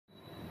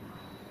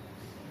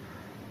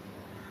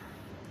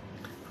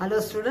Hello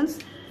students,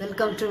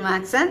 welcome to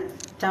Max and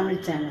Tamil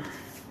channel.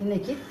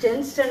 இன்னைக்கு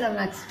 10th standard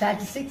Max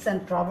statistics and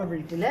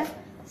probability ல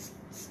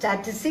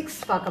statistics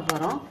பார்க்க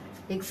போறோம்.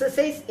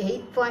 Exercise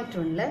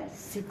 8.1ல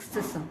 6th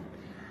sum.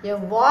 A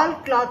wall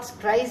clock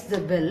strikes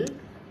the bell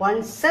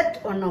once at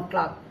 1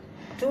 o'clock,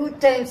 2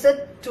 times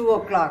at 2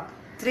 o'clock,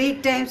 3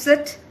 times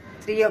at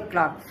 3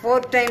 o'clock, 4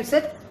 times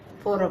at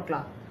 4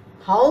 o'clock.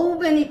 How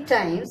many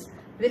times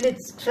will it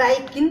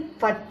strike in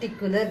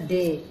particular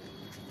day?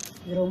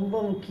 இது ரொம்ப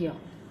முக்கியம்.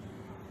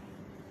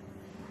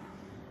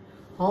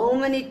 How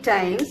many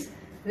times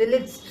will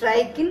it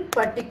strike in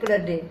particular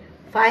day?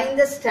 Find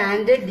the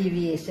standard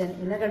deviation.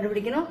 என்ன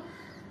கண்டுபிடிக்கணும்?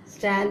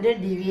 Standard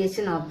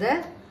deviation of the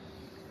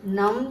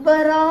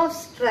number of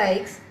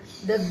strikes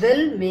the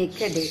bell make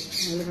a day.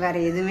 உங்களுக்கு வேற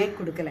எதுவுமே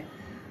கொடுக்கல.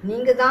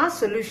 நீங்க தான்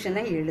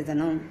சொல்யூஷனை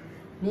எழுதணும்.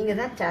 நீங்க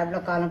தான்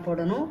டேப்ல காலம்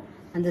போடணும்.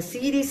 அந்த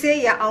சீரீஸே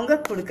அவங்க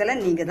கொடுக்கல,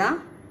 நீங்க தான்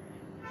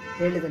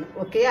எழுதணும்.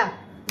 ஓகேயா?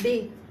 இப்படி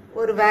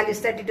ஒரு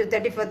வேல்யூஸ் 32,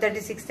 34,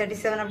 36,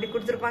 37 அப்படி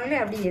கொடுத்துருப்பாங்களே,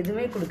 அப்படி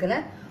எதுவுமே கொடுக்கல.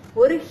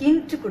 ஒரு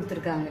ஹிண்ட்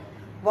கொடுத்துருக்காங்க.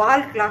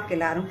 வால் கிளாக்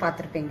எல்லாரும்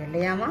பார்த்துருப்பீங்க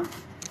இல்லையாமா?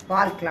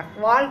 வால்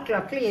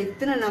கிளாக்ல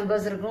எத்தனை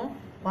நம்பர்ஸ் இருக்கும்?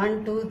 1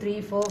 2 3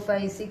 4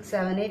 5 6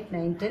 7 8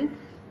 9 10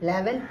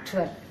 11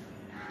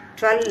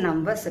 12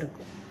 நம்பர்ஸ்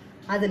இருக்கும்.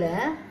 அதில்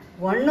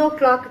 1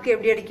 o'clock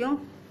எப்படி அடிக்கும்?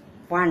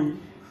 1.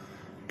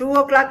 2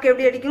 o'clock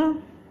எப்படி அடிக்கும்?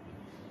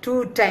 2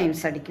 times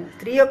அடிக்கும்.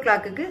 3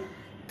 o'clock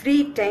 3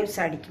 times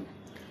அடிக்கும்.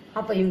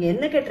 அப்போ இவங்க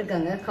என்ன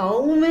கேட்டிருக்காங்க? how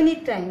many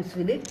times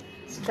will it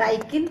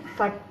strike in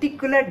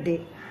particular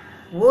day?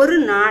 ஒரு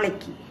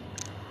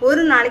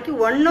நாளைக்கு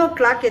 1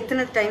 o'clock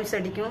எத்தனை டைம்ஸ்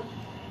அடிக்கும்?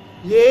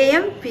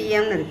 AM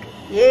PMனு இருக்கு.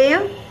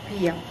 AM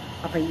PM.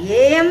 அப்போ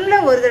AMல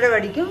ஒரு தடவை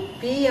அடிக்கும்,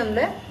 PMல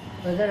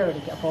ஒரு தடவை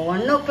அடிக்கும். அப்போ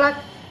 1 o'clock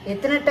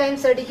எத்தனை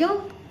டைம்ஸ் அடிக்கும்?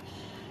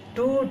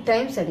 2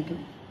 times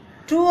அடிக்கும்.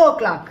 2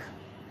 o'clock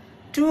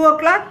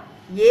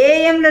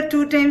AMல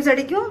 2 times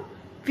அடிக்கும்,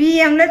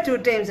 PMல 2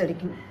 times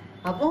அடிக்கும்.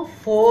 அப்போ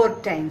 4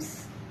 times.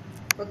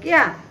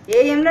 ஓகேயா?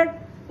 AMல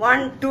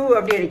 1 2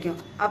 அப்படி அடிக்கும்.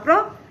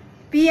 அப்புறம்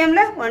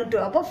PMல 1 2.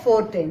 அப்போ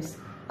 4 times.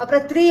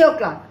 அப்புறம் 3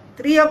 o'clock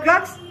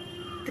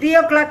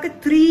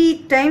 3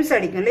 times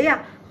அடிக்கும் இல்லையா?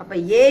 அப்போ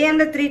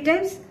AMல 3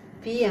 times,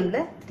 PMல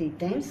 3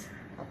 times.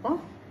 அப்போ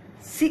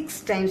 6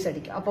 times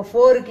அடிக்கும். அப்போ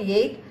 4க்கு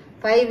 8,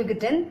 5க்கு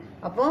 10.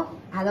 அப்போ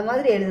அதை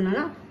மாதிரி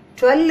எழுதணும்னா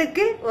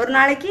 12க்கு ஒரு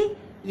நாளைக்கு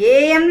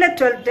AMல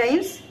 12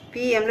 times,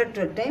 PMல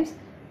 12 times,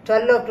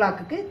 12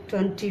 o'clockக்கு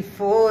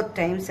 24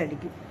 times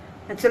அடிக்கும்.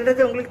 நான் சொல்றது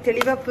உங்களுக்கு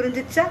தெளிவாக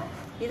புரிஞ்சிச்சா?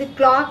 இது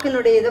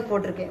கிளாக்கினுடைய இதை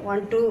போட்டிருக்கேன்.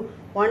 1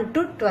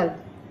 to 12.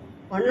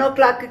 1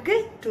 o'clockக்கு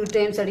 2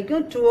 times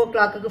அடிக்கும், 2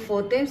 o'clockக்கு 4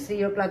 times, 3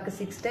 o'clockக்கு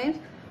 6 times,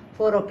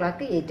 4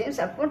 o'clockக்கு 8 times,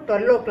 அப்போ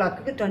 12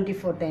 o'clockக்கு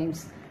 24 times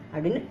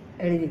அப்படின்னு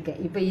எழுதியிருக்கேன்.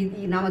 இப்போ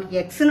இது நமக்கு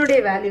எக்ஸனுடைய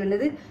வேல்யூ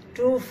என்னது?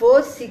 2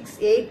 4 6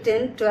 8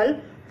 10 12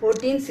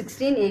 14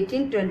 16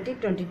 18 20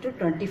 22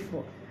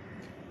 24.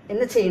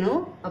 என்ன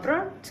செய்யணும்?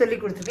 அப்புறம் சொல்லி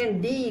கொடுத்துருக்கேன்.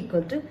 D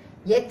equal to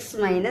x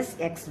minus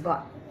x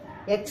bar.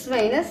 x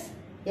minus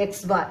x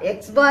bar. x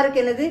barக்கு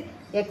என்னது?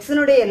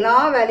 xனுடைய எல்லா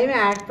வேல்யூமே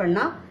ஆட்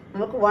பண்ணால்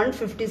நமக்கு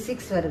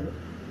 156 வருது.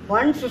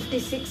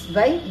 156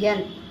 by n.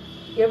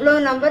 எவ்வளோ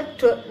நம்பர்?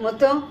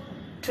 மொத்தம்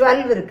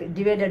 12 இருக்கு.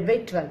 Divided by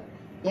 12.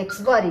 x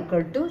bar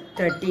equal to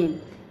 13.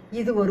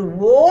 இது ஒரு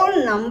ஹோல்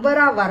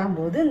நம்பராக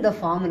வரும்போது இந்த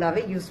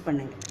ஃபார்முலாவை யூஸ்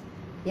பண்ணுங்க.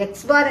 x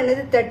bar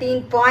என்னது? 13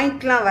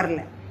 பாயிண்ட்லாம் வரல.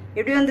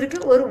 எப்படி வந்திருக்கு?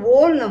 ஒரு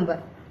ஹோல்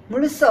நம்பர்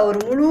முழுசா ஒரு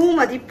முழு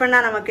மதிப்பெண்ணா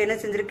நமக்கு என்ன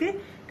செஞ்சிருக்கு?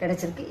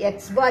 கிடைச்சிருக்கு. x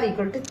bar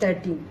equal to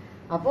 13.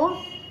 அப்போ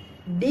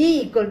D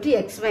equal to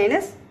x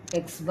minus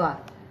x bar.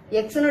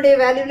 xனுடைய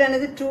வேல்யூல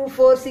என்னது? 2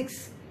 4 6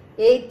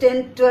 8 10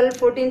 12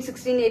 14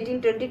 16 18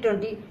 20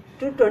 22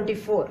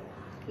 24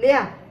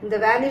 இல்லையா? இந்த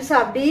வேல்யூஸ்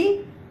அப்படி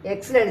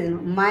xல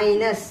எழுதணும்.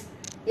 மைனஸ்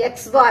x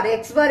bar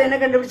என்ன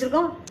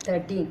கண்டுபிடிச்சிருக்கோம்?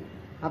 13.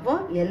 அப்போ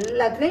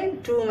எல்லாத்துலேயும்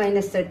 2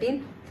 minus 13,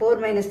 4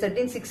 minus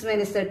 13, 6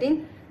 minus 13,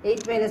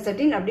 8 minus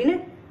 13 அப்படின்னு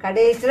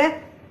கடைசியில்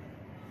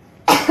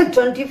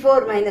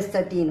 24 minus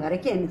 13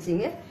 வரைக்கும்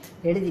என்னச்சிங்க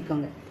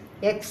எழுதிக்கோங்க.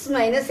 x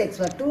minus x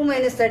bar. 2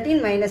 minus 13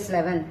 minus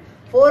 11,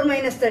 4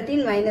 minus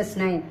 13 minus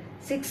 9,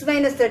 6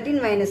 minus 13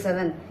 minus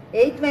 7,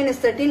 8 minus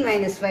 13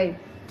 minus 5,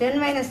 10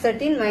 minus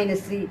 13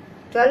 minus 3,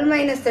 12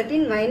 minus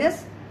 13 minus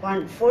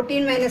 1,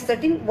 14 minus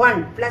 13 1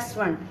 plus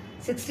 1,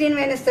 16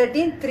 minus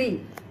 13 3,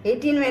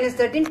 18 minus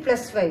 13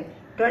 plus 5,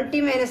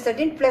 20 minus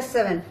 13 plus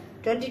 7,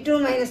 22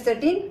 minus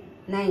 13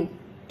 9,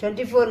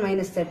 24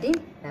 minus 13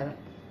 11.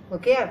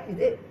 Okay,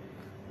 இது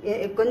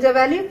கொஞ்சம்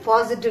value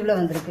பாசிட்டிவ்ல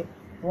வந்திருக்கு.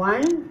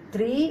 1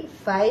 3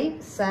 5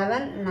 7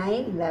 9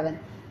 11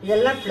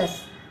 இதெல்லாம் plus.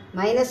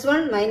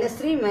 -1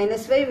 -3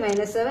 -5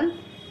 -7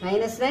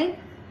 -9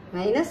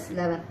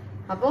 -11.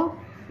 அப்போ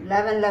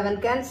 11 11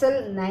 cancel,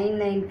 9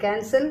 9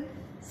 cancel,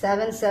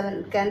 7 7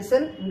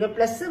 cancel, இங்கே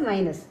plus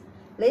minus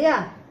இல்லையா?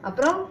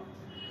 அப்புறம்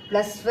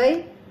 +5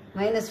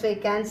 -5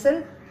 cancel,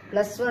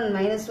 +1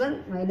 -1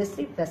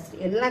 -3 +3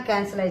 எல்லாம்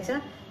cancel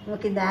ஆயிடுச்சுன்னா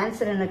நமக்கு இந்த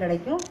ஆன்சர் என்ன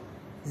கிடைக்கும்?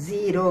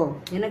 0.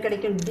 என்ன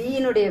கிடைக்கும்?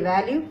 டியினுடைய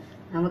வேல்யூ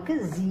நமக்கு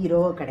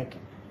 0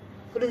 கிடைக்கும்.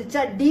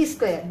 புரிஞ்சுச்சா? D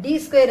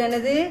ஸ்கொயர்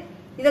என்னது?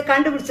 இதை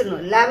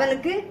கண்டுபிடிச்சிடணும்.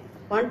 11க்கு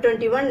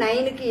 121,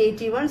 9க்கு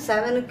 81,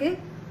 7க்கு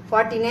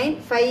 49,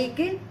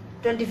 5க்கு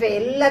 25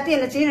 எல்லாத்தையும்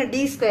என்ன செய்யணும் d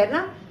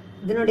ஸ்கொயர்னா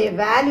இதனுடைய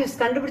வேல்யூஸ்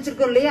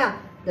கண்டுபிடிச்சிருக்கோம் இல்லையா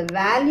இந்த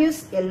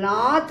வேல்யூஸ்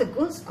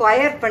எல்லாத்துக்கும்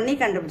ஸ்கொயர் பண்ணி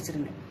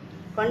கண்டுபிடிச்சிருங்க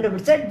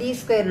கண்டுபிடிச்சா d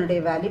ஸ்கொயர்னுடைய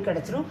வேல்யூ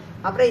கிடைச்சிரும்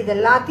அப்புறம் இது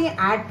எல்லாத்தையும்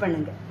ஆட்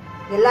பண்ணுங்க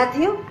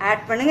எல்லாத்தையும்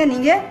ஆட் பண்ணுங்க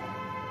நீங்க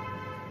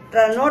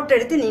நோட்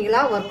எடுத்து நீங்களா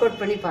ஒர்க் அவுட்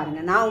பண்ணி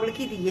பாருங்க நான்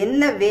உங்களுக்கு இது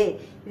என்ன வே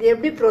இது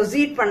எப்படி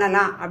ப்ரொசீட்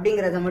பண்ணலாம்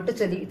அப்படிங்கறத மட்டும்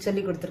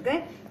சொல்லி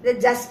கொடுத்துருக்கேன் இதை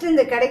ஜஸ்ட்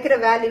இந்த கிடைக்கிற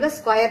வேல்யூவை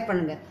ஸ்கொயர்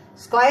பண்ணுங்க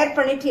ஸ்கொயர்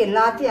பண்ணிட்டு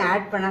எல்லாத்தையும்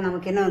ஆட் பண்ணா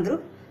நமக்கு என்ன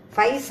வந்துடும்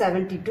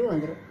 572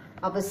 வந்துடும்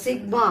அப்ப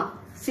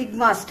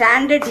சிக்மா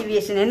ஸ்டாண்டர்ட்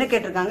டிவியேஷன் என்ன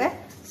கேட்டிருக்காங்க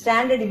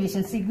standard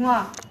deviation sigma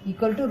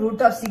equal to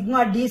root of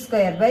sigma D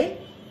square by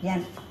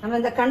n நம்ம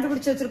இந்த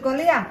கண்டுபிடிச்சு வச்சிருக்கோம்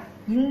இல்லையா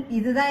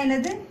இதுதான்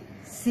என்னது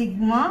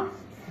சிக்மா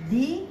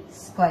டி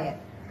ஸ்கொயர்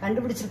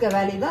கண்டுபிடிச்சிருக்க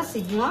வேல்யூ தான்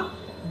சிக்மா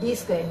டி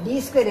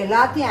ஸ்கொயர்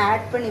எல்லாத்தையும்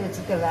ஆட் பண்ணி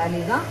வச்சிருக்க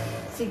வேல்யூ தான்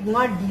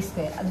சிக்மா டி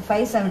ஸ்கொயர் அது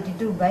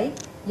 572 பை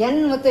n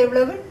மொத்தம்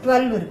எவ்வளவு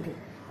 12 இருக்கு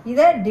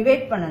இதை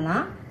டிவைட் பண்ணனா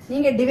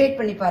நீங்க டிவைட்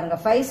பண்ணி பாருங்க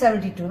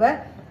 572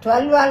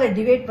 12 ஆல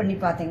டிவைட் பண்ணி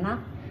பாத்தீங்கன்னா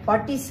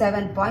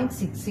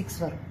 47.66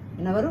 வரும்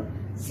என்ன வரும்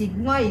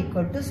sigma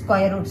equal to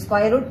square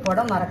root போட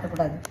மறக்க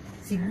கூடாது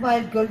sigma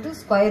equal to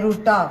square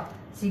root of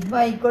sigma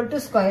equal to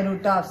square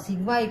root of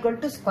sigma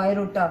equal to square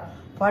root of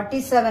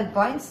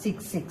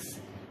 47.66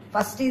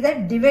 first இதை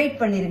டிவைட்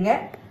பண்ணிருங்க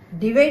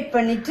டிவைட்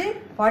பண்ணிட்டு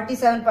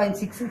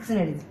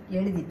 47.66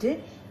 எழுதிட்டு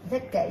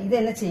இதை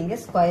என்ன செய்யுங்க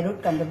ஸ்கொயர்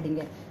ரூட்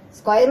கண்டுபிடிங்க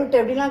ஸ்கொயர் ரூட்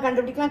எப்படிலாம்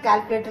கண்டுபிடிக்கலாம்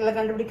கால்குலேட்டர்ல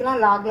கண்டுபிடிக்கலாம்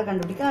லாக்ல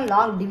கண்டுபிடிக்கலாம்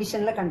லாக்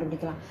டிவிஷன்ல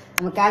கண்டுபிடிக்கலாம்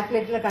நம்ம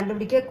கால்குலேட்டர்ல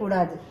கண்டுபிடிக்க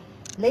கூடாது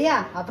இல்லையா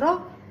அப்புறம்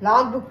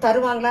லாக் புக்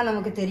தருவாங்களா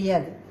நமக்கு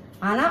தெரியாது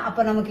ஆனா அப்ப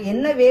நமக்கு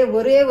என்ன வே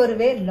ஒரே ஒரு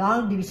வே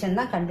லாங் டிவிஷன்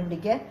தான்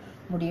கண்டுபிடிக்க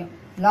முடியும்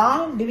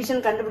லாங்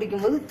டிவிஷன்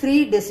கண்டுபிடிக்கும் போது 3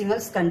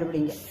 டெசிமல்ஸ்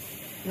கண்டுபிடிங்க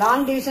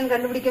லாங் டிவிஷன்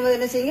கண்டுபிடிக்கும் போது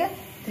என்ன செய்யுங்க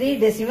 3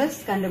 டெசிமல்ஸ்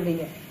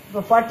கண்டுபிடிங்க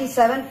இப்போ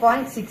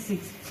 47.66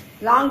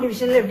 லாங்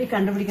டிவிஷன்ல எப்படி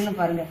கண்டுபிடிக்கணும்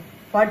பாருங்க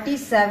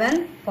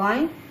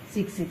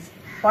 47.66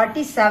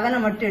 47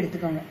 மட்டும்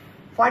எடுத்துக்கோங்க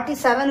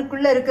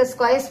 47க்குள்ள இருக்க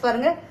ஸ்கொயர்ஸ்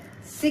பாருங்க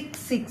 6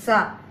 6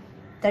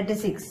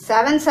 36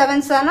 7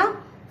 7 ஆனா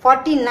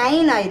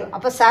 49 ஆயிரும்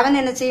அப்ப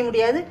 7 என்ன செய்ய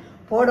முடியாது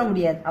போட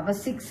முடியாது அப்ப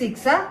 6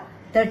 6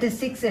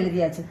 36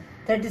 எழுதியாச்சு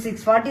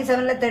 36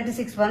 47ல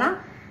 36 போனா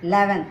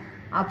 11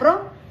 அப்புறம்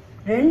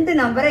ரெண்டு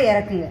நம்பரை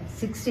இறக்குங்க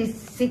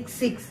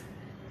 66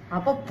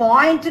 அப்ப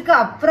பாயிண்ட்க்கு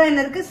அப்புறம் என்ன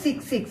இருக்கு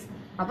 66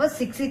 அப்ப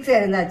 66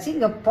 இருந்தாச்சு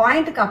இங்க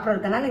பாயிண்ட்க்கு அப்புறம்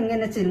இருக்கனால இங்க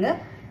என்ன செய்யுங்க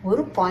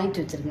ஒரு பாயிண்ட்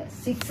வச்சிருங்க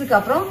 6க்கு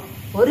அப்புறம்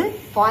ஒரு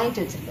பாயிண்ட்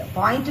வச்சிருங்க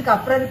பாயிண்ட்க்கு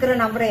அப்புறம் இருக்கிற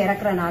நம்பரை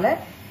இறக்குறனால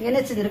என்ன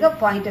செஞ்சிருக்க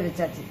பாயிண்ட்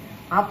வச்சாச்சு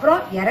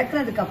அப்புறம்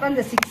இறக்குனதுக்கு அப்புறம்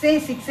இந்த 6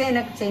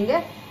 என்ன செய்யுங்க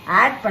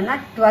ஆட் பண்ணா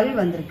 12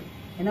 வந்திருக்கு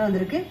என்ன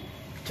வந்திருக்கு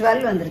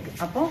 12 வந்திருக்கு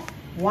அப்போ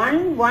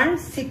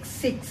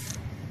 1166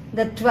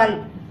 இந்த 12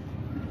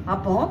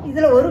 அப்போ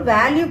இதுல ஒரு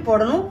வேல்யூ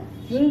போடணும்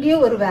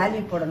இங்கேயும் ஒரு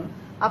வேல்யூ போடணும்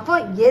அப்போ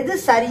எது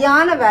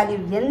சரியான வேல்யூ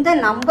எந்த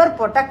நம்பர்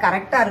போட்டா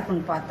கரெக்டா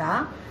இருக்குன்னு பார்த்தா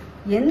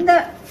எந்த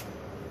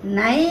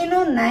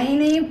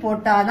 9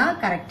 போட்டாதான்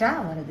கரெக்டா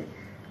வருது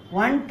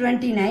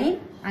 129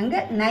 அங்க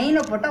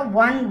 9 போட்டா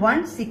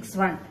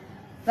 1161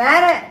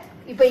 வேற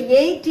இப்ப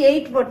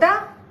 8 போட்டா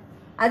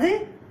அது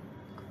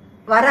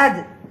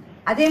வராது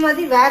அதே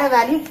மாதிரி வேற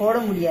வேல்யூ போட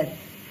முடியாது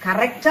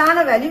கரெக்டான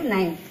வேல்யூ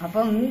 9 அப்போ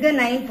இங்க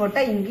 9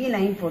 போட்டா இங்கேயும்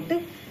 9 போட்டு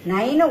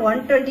 9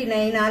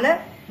 129ஆல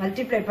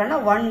மல்டிப்ளை பண்ணா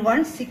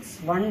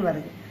 1161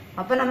 வருது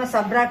அப்ப நம்ம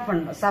சப்ராக்ட்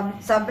பண்றோம்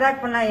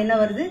சப்ராக்ட் பண்ணா என்ன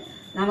வருது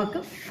நமக்கு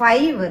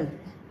 5 வருது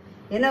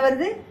என்ன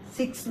வருது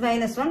 6 -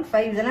 1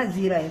 5 இதெல்லாம்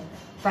 0 ஆயிடும்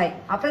 5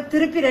 அப்புறம்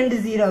திருப்பி 2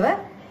 0வை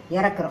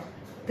இறக்குறோம்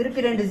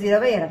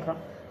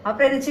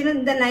அப்புறம் என்ன செய்யணும்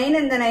இந்த 9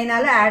 இந்த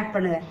 9ஆல ஆட்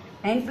பண்ணுங்க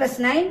 9 +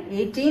 9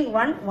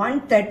 18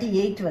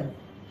 138 வருது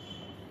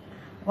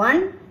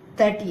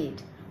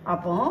 138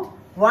 அப்போ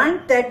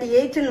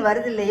 138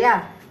 வருது இல்லையா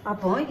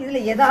அப்போ இதுல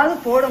ஏதாவது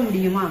போட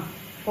முடியும்னா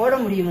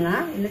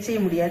என்ன செய்ய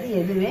முடியாது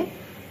எதுவுமே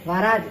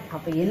வராது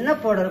அப்ப என்ன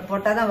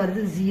போட்டாதான்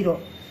வருது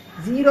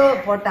 0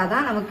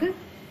 போட்டாதான் நமக்கு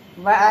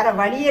வேற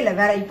வழியே இல்லை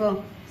வேற இப்போ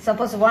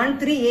சப்போஸ்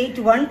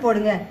 1381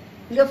 போடுங்க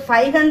இங்க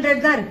 500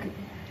 தான் இருக்கு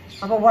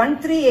அப்ப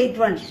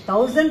 1381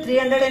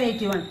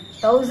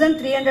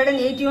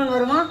 1381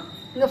 வருமா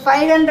இங்க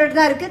 500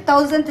 தான் இருக்கு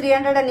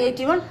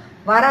 1381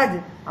 வராது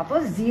அப்போ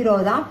 0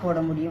 தான் போட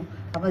முடியும்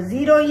அப்ப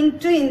 0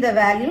 இன்டு இந்த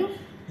வேல்யூ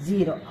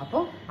 0 அப்போ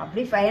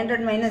அப்படி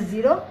 500 -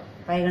 0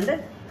 500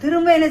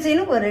 திரும்ப என்ன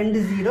செய்யணும் ஒரு 2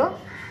 0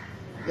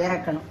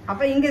 இறக்கணும்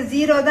அப்ப இங்க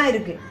 0 தான்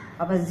இருக்கு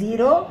அப்ப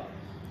 0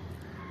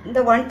 இந்த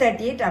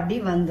 138 அப்படி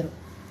வந்துரும்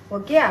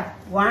ஓகே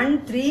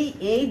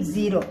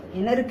 1380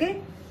 என்ன இருக்கு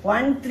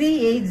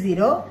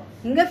 1380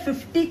 இங்க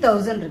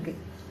 50,000 இருக்கு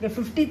இங்க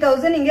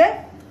 50,000 இங்க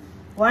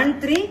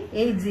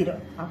 1380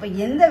 அப்ப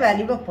எந்த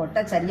வேல்யூவை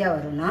போட்டா சரியா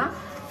வரும்னா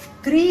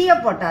 3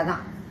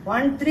 போட்டாதான்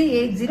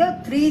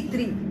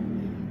 1380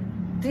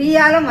 3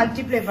 ஆல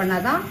மல்டிப்ளை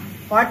பண்ணாதான்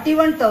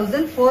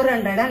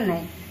 41,409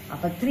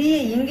 அப்ப 3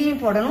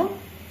 இங்கேயும் போடணும்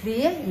 3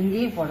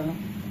 இங்கேயும் போடணும்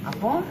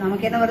அப்போ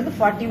நமக்கு என்ன வருது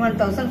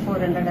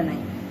 41,409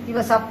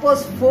 இப்ப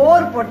சப்போஸ்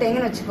 4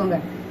 போட்டீங்கன்னு வச்சுக்கோங்க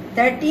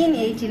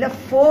 1380ல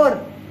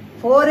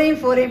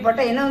 4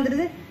 போட்டா என்ன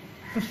வந்துருது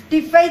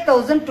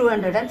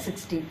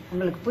 55,216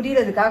 உங்களுக்கு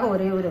புரியறதுக்காக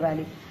ஒரே ஒரு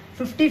வேல்யூ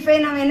 55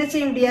 நம்ம என்ன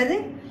செய்ய முடியாது,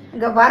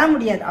 இங்கே வர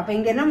முடியாது. அப்போ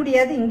இங்கே என்ன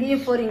முடியாது,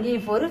 இங்கேயும் 4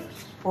 இங்கேயும் 4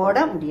 போட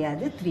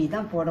முடியாது, 3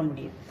 தான் போட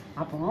முடியும்.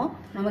 அப்போ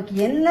நமக்கு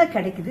என்ன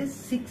கிடைக்குது,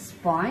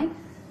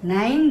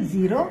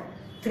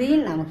 6.903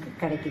 நமக்கு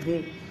கிடைக்குது.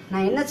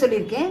 நான் என்ன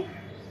சொல்லியிருக்கேன்,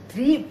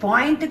 3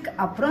 பாயிண்ட்டுக்கு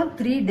அப்புறம்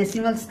 3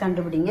 டெசிமல்ஸ்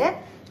கண்டுபிடிங்க,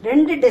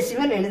 2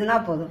 டெசிமல் எழுதுனா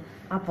போதும்.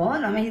 அப்போ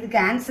நம்ம இதுக்கு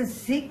ஆன்சர்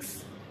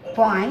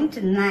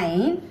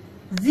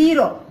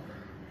 6.90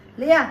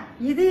 இல்லையா.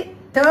 இது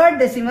தேர்ட்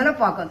டெசிமலை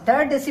பார்க்கும்.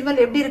 தேர்ட்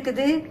டெசிமல் எப்படி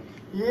இருக்குது,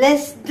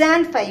 லெஸ்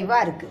தேன் 5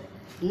 இருக்கு.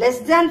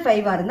 லெஸ் தேன்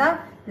 5 இருந்தால்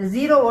இந்த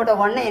 0வோட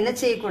 1 என்ன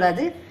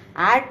செய்யக்கூடாது,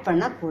 ஆட்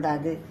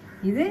பண்ணக்கூடாது.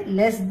 இது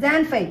less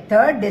than 5,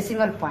 third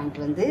decimal point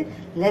வந்து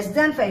லெஸ்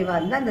தேன் 5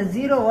 இருந்தால் இந்த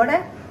 0வோட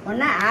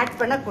 1 ஆட்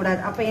பண்ணக்கூடாது.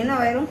 அப்போ என்ன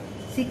வரும்,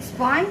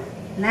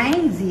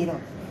 6.90.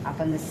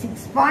 அப்போ இந்த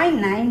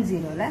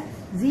 6.90ல்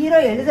 0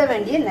 எழுத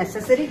வேண்டிய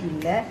நெசசரி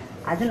இல்லை.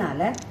 அதனால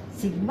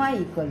சிக்மா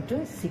ஈக்குவல் டு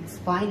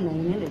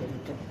 6.9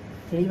 எழுதிட்டோம்.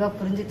 தெளிவாக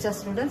புரிஞ்சிச்சா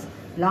ஸ்டூடெண்ட்ஸ்?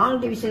 லாங்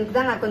டிவிஷனுக்கு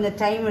தான் நான் கொஞ்சம்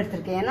டைம்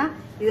எடுத்திருக்கேன். ஏன்னா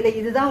இதில்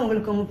இதுதான்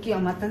உங்களுக்கு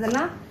முக்கியம்,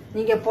 மற்றதெல்லாம்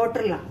நீங்கள்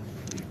போட்டுடலாம்.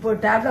 இப்போ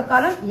டேப்லெட்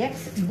காலம்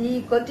X D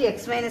equal to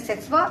X minus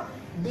X bar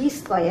D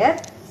square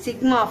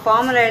sigma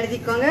formula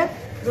எழுதிக்கோங்க.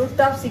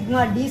 Root of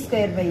sigma D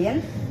square by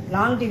N,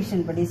 long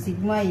division படி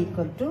சிக்மா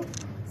ஈக்குவல் டு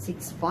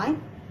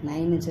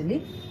 6.9 சொல்லி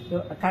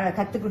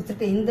கற்றுக்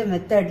கொடுத்துருக்க இந்த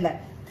மெத்தடில்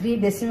 3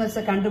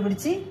 டெசிமல்ஸை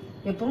கண்டுபிடிச்சி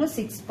எப்பவும்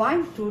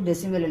 6.2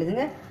 டெசிமல்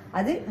எழுதுங்க.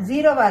 அது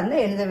 0வா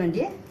இருந்தால் எழுத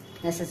வேண்டிய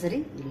நெசசரி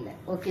இல்லை.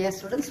 ஓகே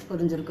ஸ்டூடெண்ட்ஸ்,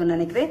 புரிஞ்சிருக்கும்னு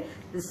நினைக்கிறேன்.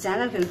 This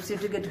channel helps you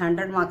to get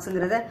 100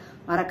 மார்க்ஸுங்கிறத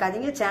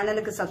மறக்காதீங்க.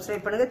 சேனலுக்கு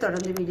சப்ஸ்கிரைப் பண்ணுங்கள்,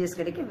 தொடர்ந்து வீடியோஸ்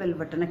கிடைக்கும், பெல்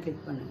பட்டனை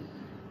கிளிக் பண்ணுங்கள்.